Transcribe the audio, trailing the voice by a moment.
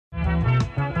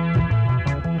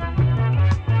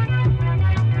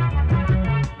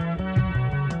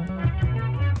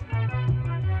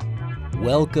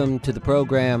Welcome to the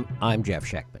program. I'm Jeff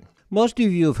Schechtman. Most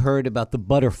of you have heard about the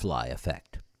butterfly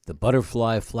effect. The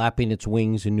butterfly flapping its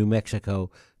wings in New Mexico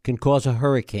can cause a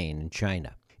hurricane in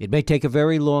China. It may take a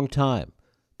very long time,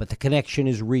 but the connection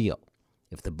is real.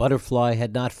 If the butterfly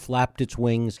had not flapped its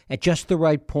wings at just the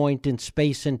right point in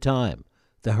space and time,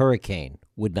 the hurricane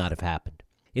would not have happened.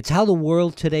 It's how the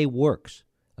world today works,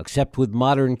 except with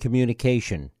modern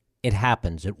communication, it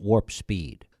happens at warp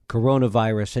speed.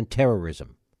 Coronavirus and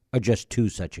terrorism are just two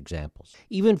such examples.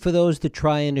 Even for those that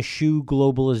try and eschew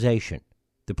globalization,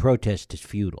 the protest is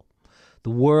futile. The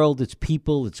world, its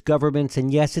people, its governments,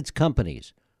 and yes, its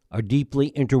companies are deeply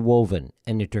interwoven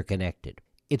and interconnected.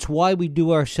 It's why we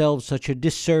do ourselves such a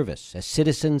disservice as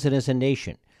citizens and as a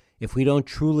nation if we don't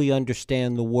truly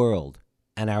understand the world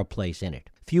and our place in it.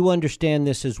 Few understand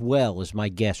this as well as my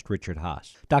guest, Richard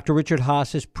Haass. Dr. Richard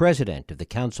Haass is president of the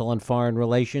Council on Foreign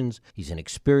Relations. He's an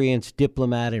experienced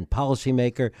diplomat and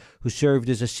policymaker who served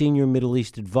as a senior Middle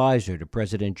East advisor to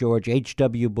President George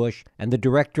H.W. Bush and the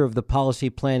director of the policy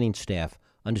planning staff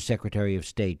under Secretary of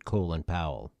State Colin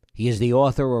Powell. He is the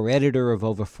author or editor of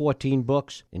over 14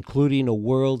 books, including A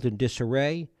World in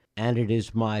Disarray, and it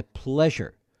is my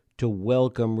pleasure to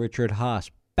welcome Richard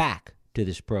Haass back to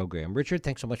this program. Richard,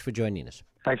 thanks so much for joining us.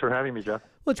 Thanks for having me, Jeff.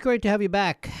 Well, it's great to have you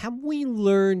back. Have we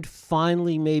learned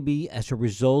finally, maybe as a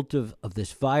result of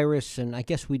this virus, and I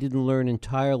guess we didn't learn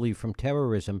entirely from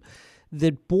terrorism,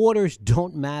 that borders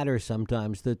don't matter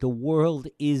sometimes, that the world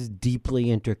is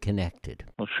deeply interconnected?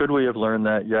 Well, should we have learned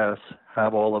that? Yes.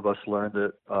 Have all of us learned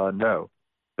it? No.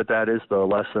 But that is the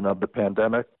lesson of the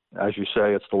pandemic. As you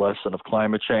say, it's the lesson of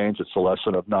climate change. It's the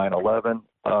lesson of 9/11.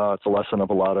 It's a lesson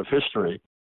of a lot of history.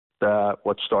 That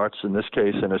what starts in this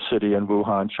case in a city in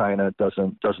Wuhan, China,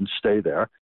 doesn't stay there.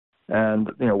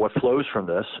 And what flows from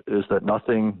this is that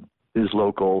nothing is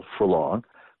local for long.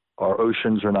 Our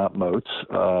oceans are not moats.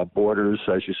 Borders,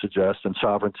 as you suggest, and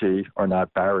sovereignty are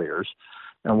not barriers.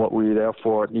 And what we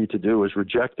therefore need to do is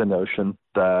reject the notion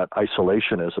that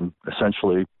isolationism,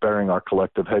 essentially burying our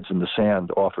collective heads in the sand,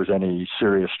 offers any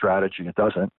serious strategy. It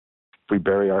doesn't. If we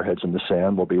bury our heads in the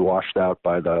sand, we'll be washed out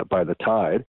by the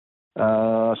tide.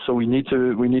 So we need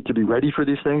to be ready for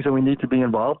these things, and we need to be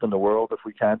involved in the world if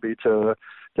we can be to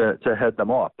head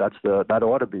them off. That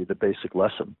ought to be the basic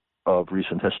lesson of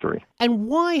recent history. And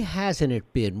why hasn't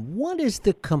it been? What is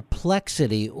the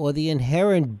complexity or the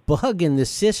inherent bug in the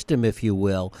system, if you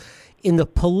will, in the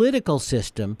political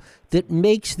system that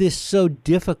makes this so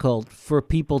difficult for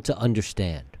people to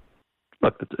understand?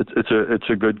 Look, it's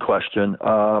a good question.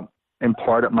 In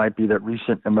part, it might be that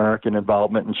recent American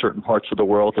involvement in certain parts of the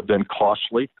world have been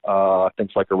costly. Things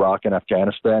like Iraq and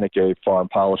Afghanistan, it gave foreign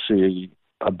policy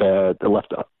it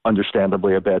left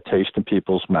understandably a bad taste in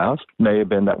people's mouths. May have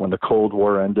been that when the Cold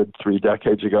War ended 3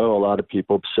 decades ago, a lot of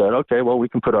people said, okay, well, we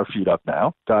can put our feet up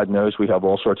now. God knows we have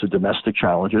all sorts of domestic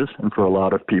challenges. And for a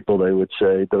lot of people, they would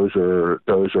say those are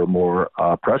more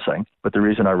pressing. But the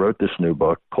reason I wrote this new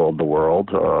book called The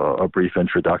World, A Brief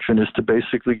Introduction, is to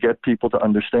basically get people to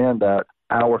understand that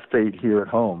our fate here at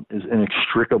home is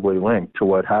inextricably linked to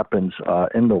what happens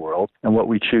in the world, and what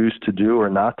we choose to do or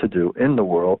not to do in the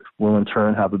world will in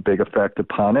turn have a big effect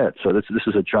upon it. So this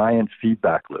is a giant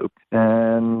feedback loop,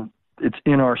 and it's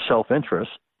in our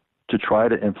self-interest to try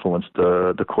to influence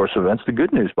the course of events. The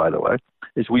good news, by the way,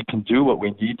 is we can do what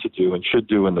we need to do and should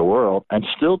do in the world and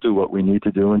still do what we need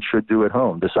to do and should do at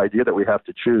home. This idea that we have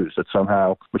to choose, that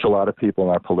somehow, which a lot of people in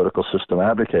our political system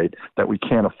advocate, that we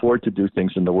can't afford to do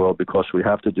things in the world because we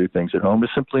have to do things at home is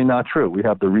simply not true. We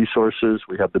have the resources,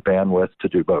 we have the bandwidth to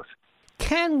do both.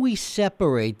 Can we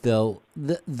separate, though,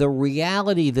 the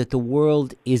reality that the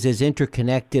world is as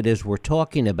interconnected as we're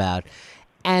talking about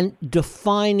and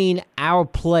defining our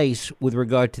place with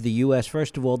regard to the U.S.,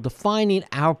 first of all, defining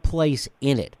our place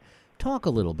in it? Talk a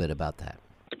little bit about that.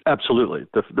 Absolutely.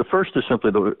 The first is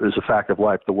simply is a fact of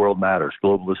life. The world matters.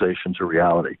 Globalization's a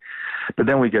reality. But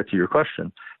then we get to your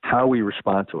question, how we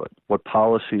respond to it, what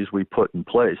policies we put in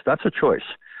place. That's a choice.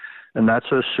 And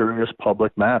that's a serious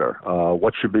public matter.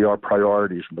 What should be our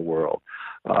priorities in the world?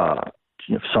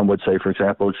 Some would say, for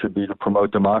example, it should be to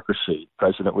promote democracy. The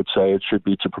president would say it should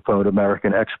be to promote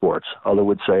American exports. Other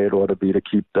would say it ought to be to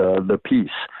keep the peace.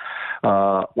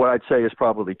 What I'd say is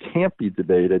probably can't be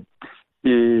debated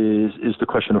is the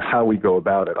question of how we go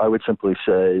about it. I would simply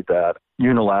say that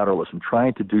unilateralism,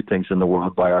 trying to do things in the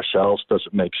world by ourselves,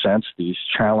 doesn't make sense. These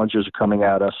challenges are coming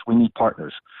at us. We need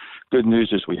partners. Good news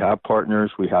is we have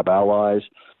partners, we have allies.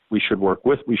 We should work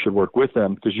with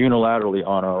them, because unilaterally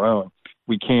on our own,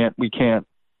 we can't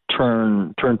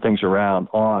turn things around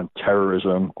on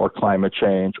terrorism or climate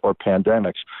change or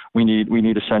pandemics. We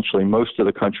need essentially most of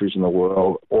the countries in the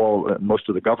world, most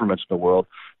of the governments in the world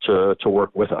to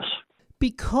work with us.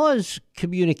 Because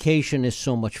communication is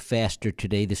so much faster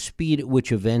today, the speed at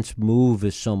which events move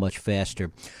is so much faster,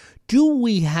 do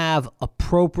we have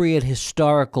appropriate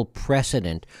historical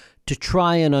precedent to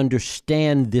try and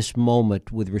understand this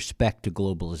moment with respect to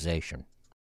globalization?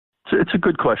 It's a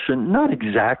good question. Not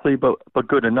exactly, but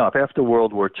good enough. After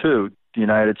World War II, the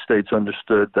United States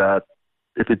understood that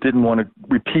if it didn't want to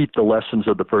repeat the lessons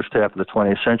of the first half of the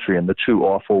 20th century and the two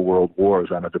awful world wars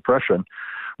and a depression,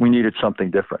 we needed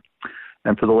something different.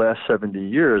 And for the last 70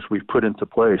 years, we've put into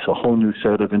place a whole new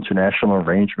set of international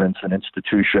arrangements and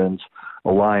institutions,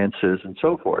 alliances, and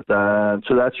so forth. And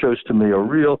so that shows to me a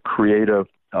real creative,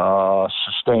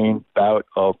 sustained bout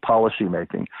of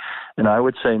policymaking. And I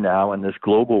would say now in this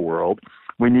global world,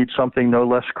 we need something no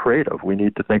less creative. We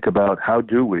need to think about how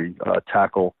do we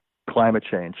tackle climate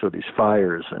change so these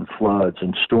fires and floods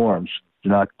and storms do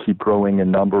not keep growing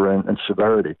in number and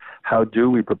severity. How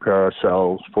do we prepare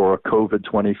ourselves for a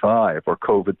COVID-25 or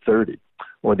COVID-30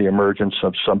 or the emergence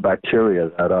of some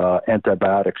bacteria that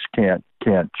antibiotics can't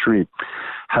treat?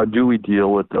 How do we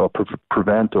deal with or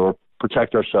prevent or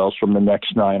protect ourselves from the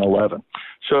next 9/11?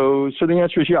 So the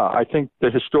answer is yeah. I think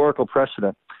the historical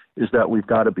precedent is that we've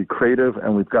got to be creative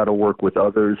and we've got to work with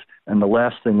others. And the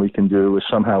last thing we can do is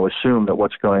somehow assume that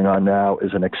what's going on now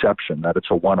is an exception, that it's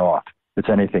a one-off. It's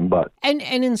anything but. And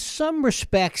in some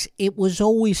respects, it was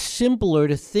always simpler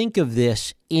to think of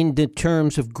this in the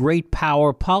terms of great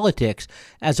power politics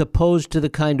as opposed to the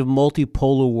kind of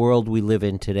multipolar world we live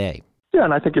in today. Yeah,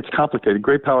 and I think it's complicated.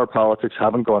 Great power politics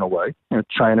haven't gone away.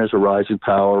 China is a rising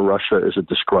power. Russia is a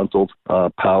disgruntled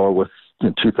power with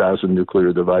 2,000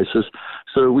 nuclear devices.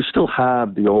 So we still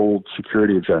have the old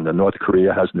security agenda. North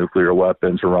Korea has nuclear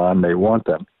weapons. Iran may want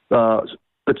them.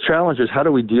 The challenge is how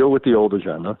do we deal with the old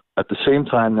agenda? At the same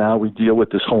time now we deal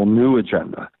with this whole new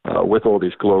agenda with all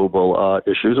these global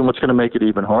issues. And what's going to make it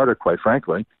even harder, quite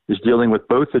frankly, is dealing with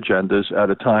both agendas at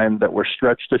a time that we're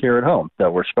stretched here at home,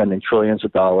 that we're spending trillions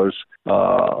of dollars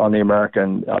on the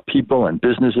American people and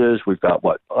businesses. We've got,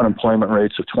 unemployment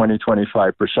rates of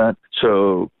 20-25%.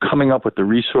 So coming up with the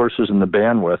resources and the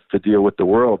bandwidth to deal with the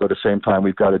world at the same time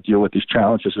we've got to deal with these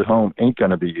challenges at home ain't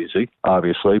going to be easy,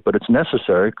 obviously, but it's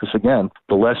necessary because, again,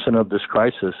 the lesson of this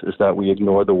crisis is that we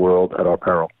ignore the world at our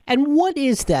peril. And what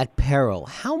is that peril?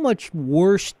 How much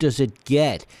worse does it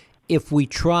get if we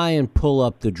try and pull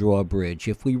up the drawbridge,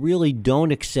 if we really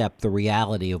don't accept the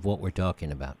reality of what we're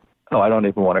talking about? Oh, I don't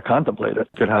even want to contemplate it.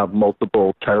 Could have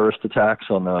multiple terrorist attacks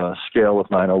on the scale of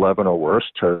 9/11 or worse,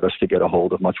 terrorists to get a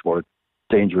hold of much more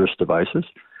dangerous devices.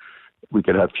 We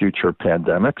could have future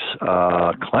pandemics.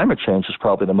 Climate change is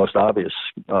probably the most obvious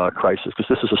crisis because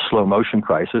this is a slow motion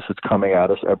crisis. It's coming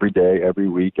at us every day, every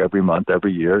week, every month,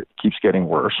 every year. It keeps getting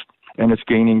worse, and it's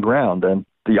gaining ground. And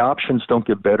the options don't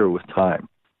get better with time.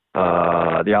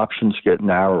 The options get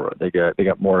narrower. They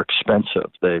get more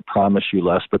expensive. They promise you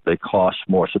less, but they cost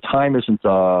more. So time isn't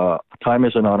on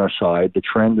our side. The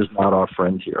trend is not our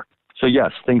friend here. So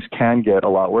yes, things can get a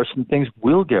lot worse, and things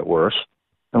will get worse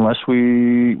unless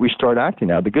we start acting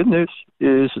now. The good news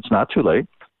is it's not too late.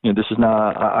 This is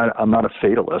not. I'm not a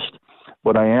fatalist.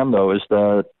 What I am, though, is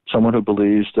that someone who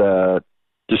believes that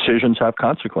decisions have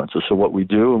consequences. So what we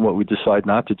do and what we decide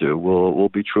not to do will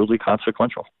be truly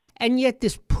consequential. And yet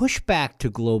this pushback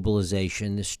to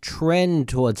globalization, this trend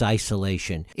towards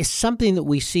isolation, is something that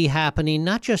we see happening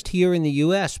not just here in the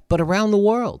U.S., but around the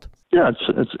world. Yeah,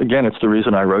 it's the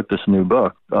reason I wrote this new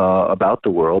book about the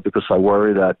world, because I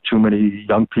worry that too many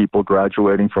young people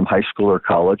graduating from high school or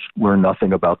college learn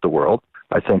nothing about the world.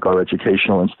 I think our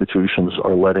educational institutions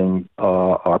are letting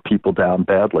our people down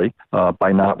badly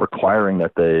by not requiring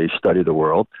that they study the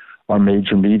world. Our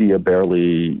major media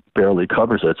barely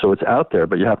covers it. So it's out there,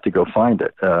 but you have to go find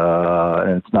it.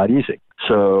 And it's not easy.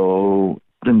 So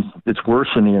it's worse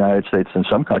in the United States than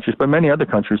some countries, but many other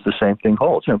countries, the same thing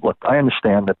holds. Look, I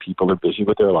understand that people are busy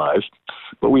with their lives,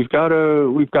 but we've got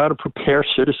to prepare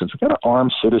citizens. We've got to arm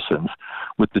citizens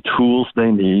with the tools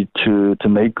they need to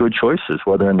make good choices,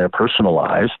 whether in their personal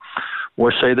lives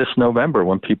or, say, this November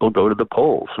when people go to the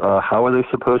polls. How are they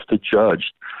supposed to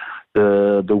judge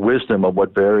the wisdom of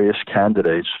what various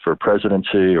candidates for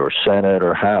presidency or Senate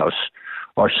or House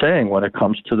are saying when it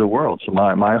comes to the world? So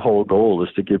my whole goal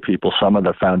is to give people some of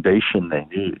the foundation they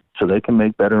need so they can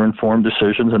make better informed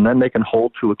decisions, and then they can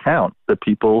hold to account the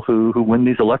people who win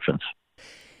these elections.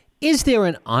 Is there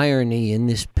an irony in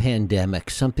this pandemic,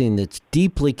 something that's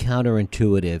deeply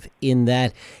counterintuitive, in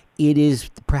that it is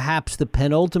perhaps the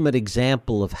penultimate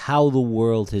example of how the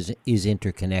world is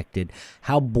interconnected,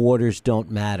 how borders don't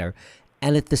matter.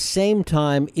 And at the same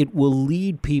time, it will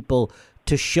lead people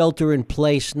to shelter in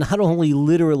place, not only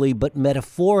literally, but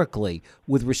metaphorically,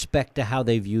 with respect to how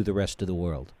they view the rest of the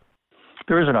world.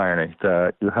 There is an irony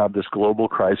that you have this global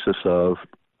crisis of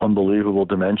unbelievable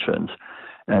dimensions,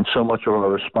 and so much of our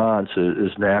response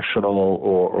is national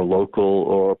or local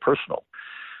or personal.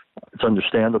 It's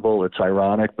understandable, it's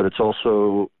ironic, but it's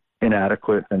also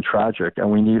inadequate and tragic.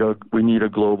 And we need a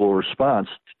global response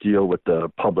to deal with the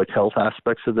public health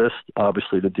aspects of this,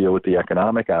 obviously to deal with the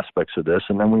economic aspects of this,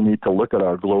 and then we need to look at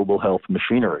our global health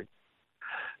machinery.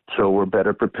 So we're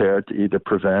better prepared to either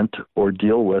prevent or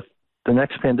deal with the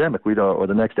next pandemic, or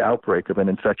the next outbreak of an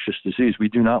infectious disease. We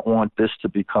do not want this to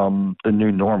become the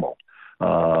new normal.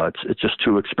 It's just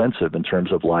too expensive in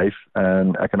terms of life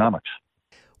and economics.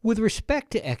 With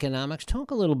respect to economics, talk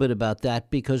a little bit about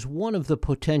that, because one of the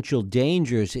potential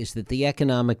dangers is that the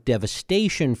economic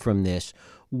devastation from this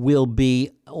will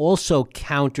be also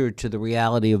counter to the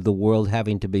reality of the world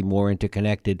having to be more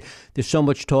interconnected. There's so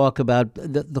much talk about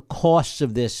the costs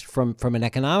of this from an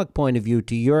economic point of view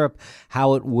to Europe,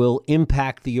 how it will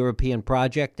impact the European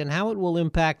project and how it will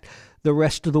impact the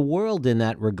rest of the world in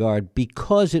that regard,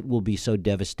 because it will be so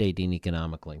devastating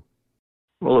economically.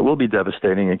 Well, it will be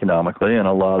devastating economically, and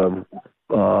a lot of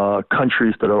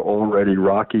countries that are already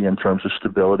rocky in terms of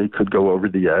stability could go over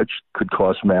the edge, could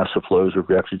cause massive flows of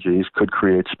refugees, could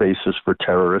create spaces for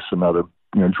terrorists and other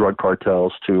drug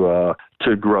cartels to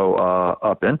grow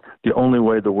up in. The only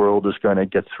way the world is going to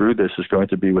get through this is going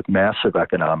to be with massive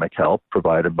economic help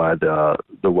provided by the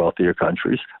wealthier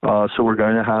countries. So we're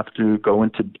going to have to go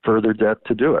into further debt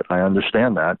to do it. I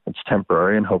understand that. It's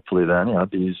temporary, and hopefully then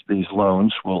these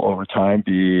loans will over time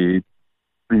be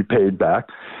repaid back.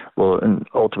 Well, and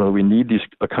ultimately we need these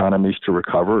economies to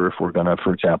recover if we're going to,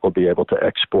 for example, be able to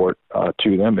export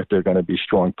to them, if they're going to be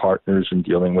strong partners in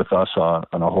dealing with us on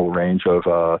a whole range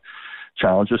of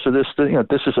challenges. So this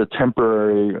is a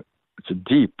temporary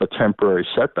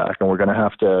setback, and we're going to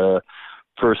have to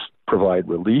first provide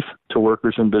relief to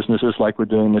workers and businesses like we're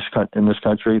doing in this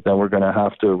country. Then we're going to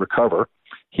have to recover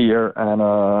here and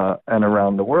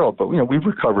around the world. But we've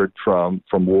recovered from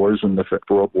wars in the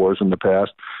world wars in the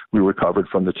past. We recovered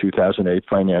from the 2008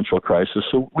 financial crisis,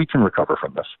 so we can recover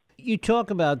from this. You talk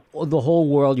about the whole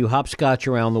world. You hopscotch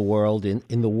around the world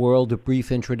in the world, a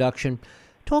brief introduction.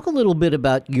 Talk a little bit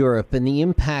about Europe and the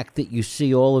impact that you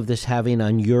see all of this having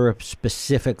on Europe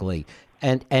specifically,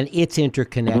 and its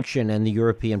interconnection and the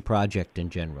European project in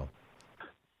general.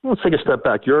 Well, let's take a step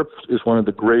back. Europe is one of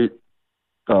the great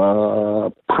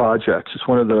projects. It's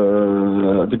one of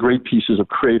the great pieces of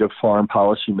creative foreign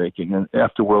policy making. And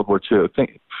after World War II,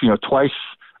 twice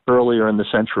earlier in the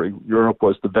century, Europe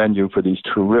was the venue for these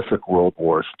terrific world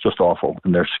wars, just awful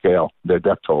in their scale, their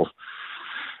death tolls.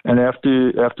 And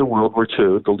after World War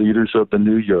II, the leaders of the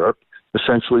new Europe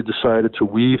essentially decided to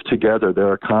weave together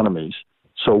their economies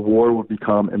so war would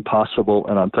become impossible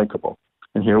and unthinkable.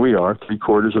 And here we are,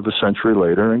 3/4 of a century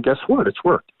later, and guess what? It's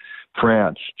worked.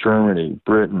 France, Germany,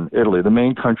 Britain, Italy, the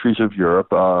main countries of Europe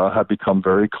have become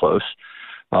very close.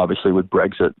 Obviously, with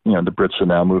Brexit, the Brits are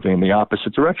now moving in the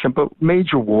opposite direction. But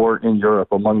major war in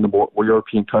Europe among the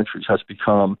European countries has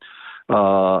become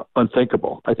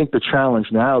unthinkable. I think the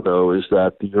challenge now, though, is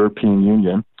that the European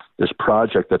Union, this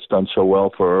project that's done so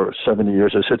well for 70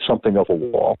 years, has hit something of a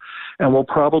wall. And we'll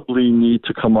probably need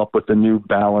to come up with a new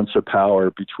balance of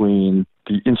power between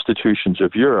the institutions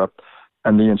of Europe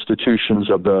and the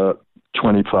institutions of the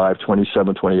 25,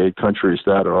 27, 28 countries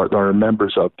that are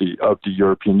members of the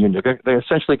European Union. They're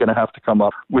essentially going to have to come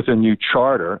up with a new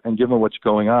charter, and given what's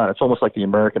going on, it's almost like the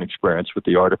American experience with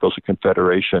the Articles of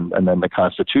Confederation and then the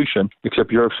Constitution,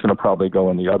 except Europe's going to probably go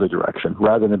in the other direction.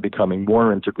 Rather than becoming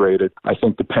more integrated, I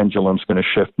think the pendulum's going to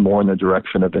shift more in the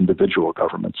direction of individual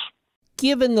governments.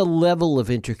 Given the level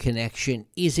of interconnection,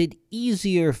 is it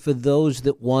easier for those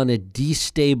that want to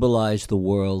destabilize the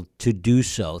world to do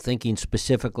so, thinking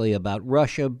specifically about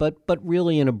Russia, but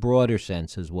really in a broader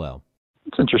sense as well?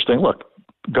 It's interesting. Look,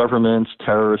 governments,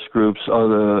 terrorist groups,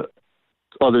 others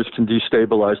can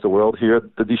destabilize the world. Here,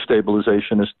 the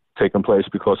destabilization has taken place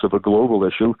because of a global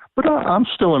issue. But I'm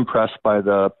still impressed by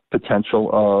the potential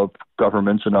of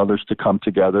governments and others to come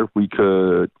together. We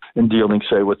could, in dealing,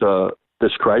 say, with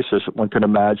this crisis, one can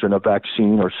imagine a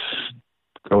vaccine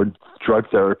or drug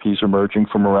therapies emerging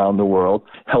from around the world,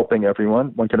 helping everyone.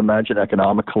 One can imagine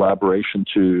economic collaboration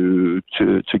to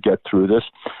get through this.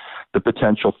 The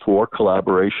potential for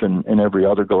collaboration in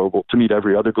to meet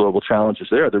every other global challenge is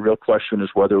there. The real question is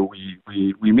whether we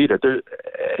meet it.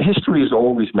 History is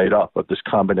always made up of this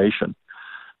combination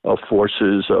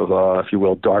forces of, if you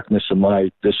will, darkness and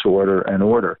light, disorder and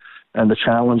order. And the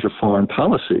challenge of foreign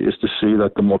policy is to see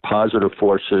that the more positive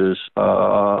forces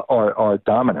are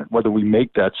dominant. Whether we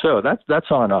make that so,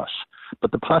 that's on us.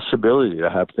 But the possibility to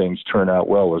have things turn out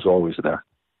well is always there.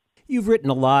 You've written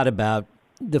a lot about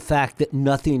the fact that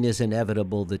nothing is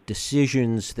inevitable, that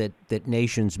decisions that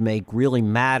nations make really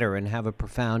matter and have a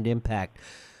profound impact.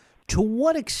 To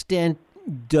what extent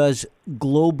does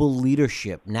global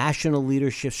leadership, national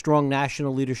leadership, strong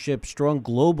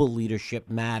global leadership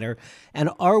matter? And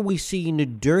are we seeing a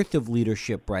dearth of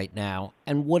leadership right now?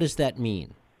 And what does that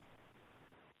mean?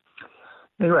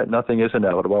 You're right. Nothing is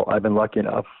inevitable. I've been lucky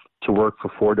enough to work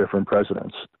for 4 different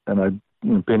presidents, and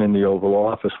I've been in the Oval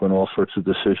Office when all sorts of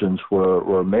decisions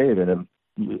were made. And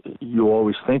you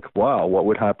always think, wow, what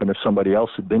would happen if somebody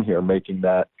else had been here making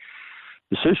that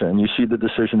decision? You see the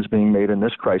decisions being made in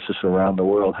this crisis around the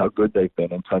world, how good they've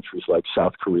been in countries like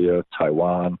South Korea,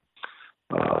 Taiwan,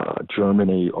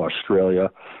 Germany, Australia,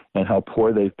 and how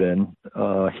poor they've been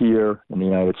here in the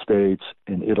United States,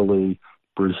 in Italy,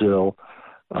 Brazil.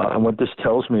 And what this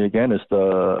tells me, again, is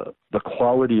the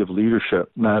quality of leadership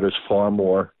matters far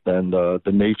more than the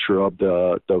nature of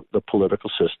the political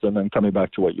system. And coming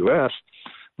back to what you asked,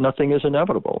 nothing is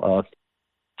inevitable.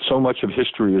 So much of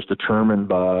history is determined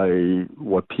by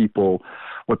what people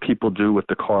do with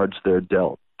the cards they're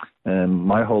dealt. And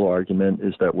my whole argument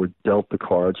is that we're dealt the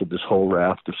cards of this whole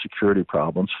raft of security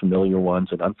problems, familiar ones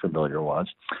and unfamiliar ones.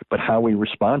 But how we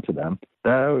respond to them,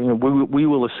 we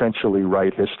will essentially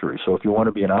write history. So if you want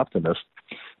to be an optimist,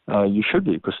 you should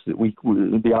be, because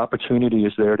the opportunity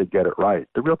is there to get it right.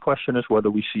 The real question is whether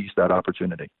we seize that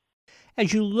opportunity.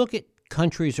 As you look at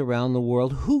countries around the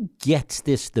world, who gets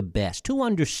this the best? Who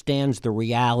understands the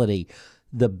reality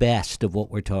the best of what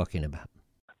we're talking about?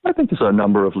 I think there's a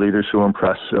number of leaders who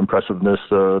impressiveness.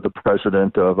 The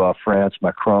president of France,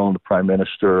 Macron, the prime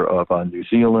minister of New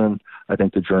Zealand. I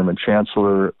think the German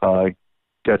chancellor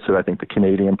gets it. I think the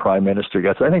Canadian prime minister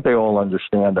gets it. I think they all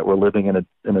understand that we're living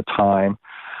in a time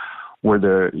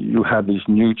where you have these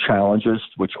new challenges,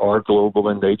 which are global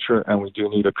in nature, and we do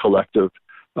need a collective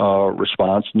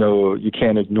response. No, you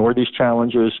can't ignore these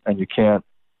challenges, and you can't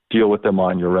deal with them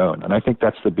on your own. And I think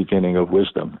that's the beginning of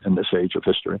wisdom in this age of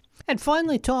history. And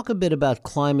finally, talk a bit about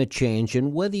climate change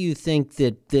and whether you think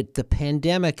that the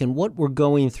pandemic and what we're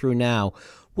going through now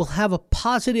will have a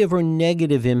positive or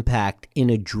negative impact in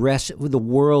the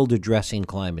world addressing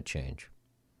climate change.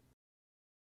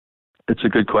 It's a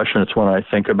good question. It's one I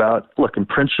think about. Look, in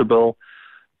principle,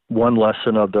 one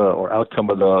lesson or outcome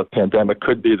of the pandemic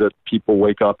could be that people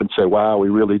wake up and say, wow, we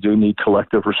really do need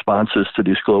collective responses to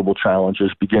these global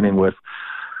challenges, beginning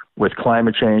with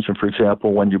climate change. And for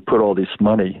example, when you put all this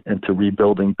money into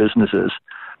rebuilding businesses,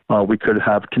 we could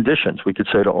have conditions. We could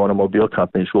say to automobile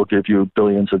companies, we'll give you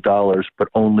billions of dollars, but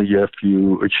only if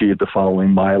you achieve the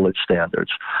following mileage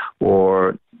standards.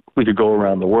 Or we could go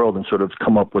around the world and sort of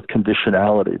come up with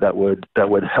conditionality that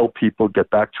would help people get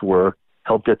back to work,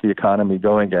 help get the economy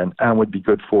going again, and would be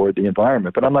good for the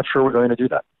environment. But I'm not sure we're going to do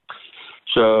that.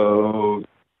 So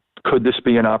could this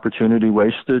be an opportunity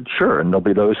wasted? Sure. And there'll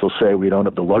be those who'll say we don't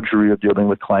have the luxury of dealing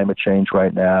with climate change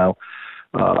right now.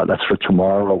 That's for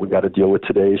tomorrow. We got to deal with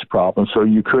today's problem. So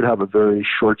you could have a very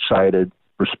short-sighted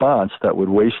response that would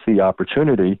waste the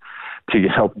opportunity to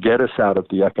help get us out of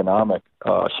the economic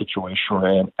situation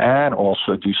we're in, and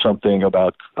also do something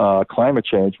about climate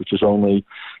change, which is only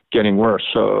getting worse.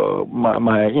 So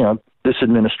this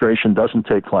administration doesn't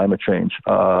take climate change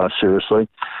seriously.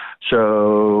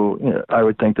 So I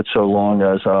would think that so long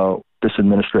as this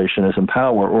administration is in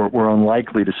power, we're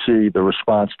unlikely to see the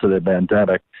response to the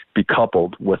pandemic be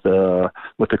coupled with a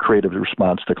creative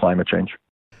response to climate change.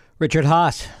 Richard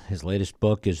Haass, his latest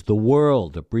book is The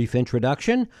World, A Brief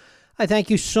Introduction. I thank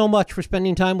you so much for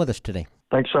spending time with us today.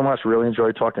 Thanks so much. Really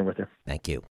enjoyed talking with you. Thank you.